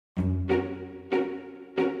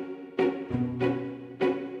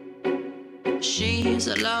She's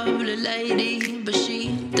a lovely lady, but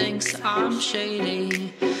she thinks I'm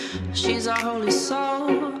shady. She's a holy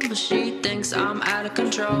soul, but she thinks I'm out of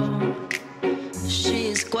control.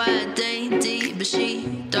 She's quite dainty, but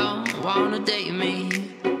she don't wanna date me.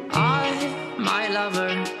 I might love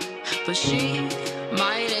her, but she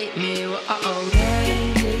might hate me. Uh-oh,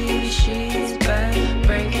 lately she's been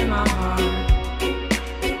breaking my heart.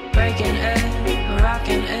 Breaking it,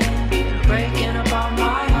 rocking it, breaking up all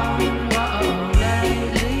my heart. Uh-oh,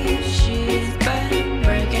 lately she's been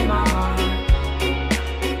breaking my heart.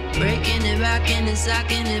 Breaking it, rocking it,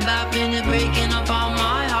 socking it, bopping it, breaking up all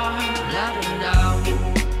my heart. La-da-da-da,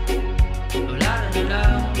 la-da-da-da,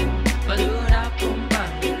 ba-do-da-boom,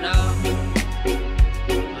 ba-da-da-da,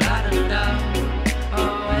 la-da-da-da,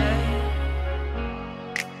 oh, hey.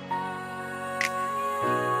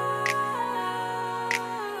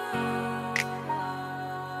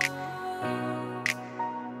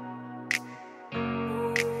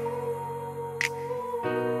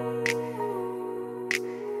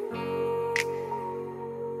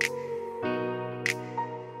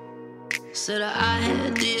 Said her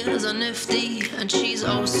ideas are nifty, and she's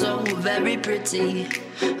oh so very pretty.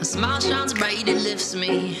 Her smile shines bright, it lifts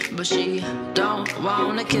me, but she don't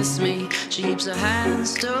wanna kiss me. She keeps her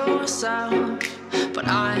hands to herself, but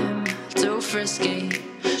I'm too frisky.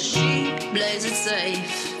 She plays it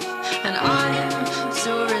safe, and I'm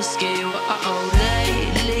too risky. Uh-oh,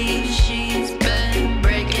 lately she's been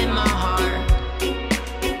breaking my heart.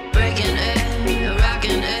 Breaking it,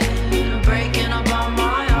 rocking it, breaking up all my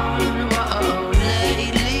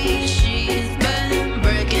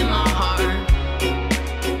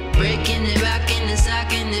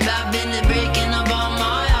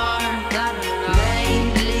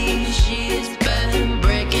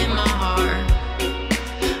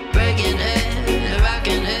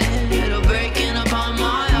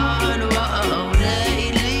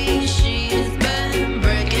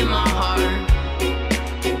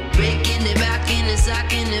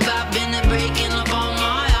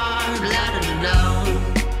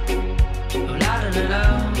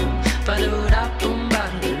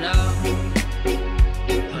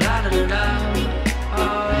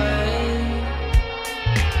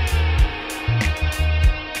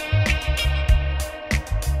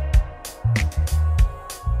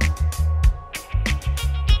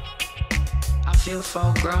feel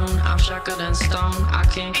full grown, I'm shocker than stone. I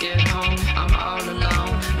can't get home, I'm all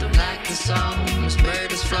alone. Don't like the song, this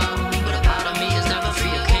bird is flown, but a part of me is never free,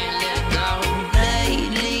 I can't let go.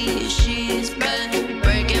 Lately, she's been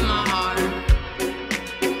breaking my heart.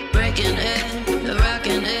 Breaking it,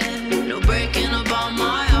 rocking it, no breaking up on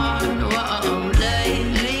my heart. Whoa,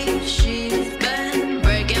 lately, she's been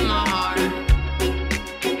breaking my heart.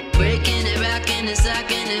 Breaking it, rocking it,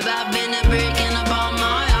 socking it, bopping it, breaking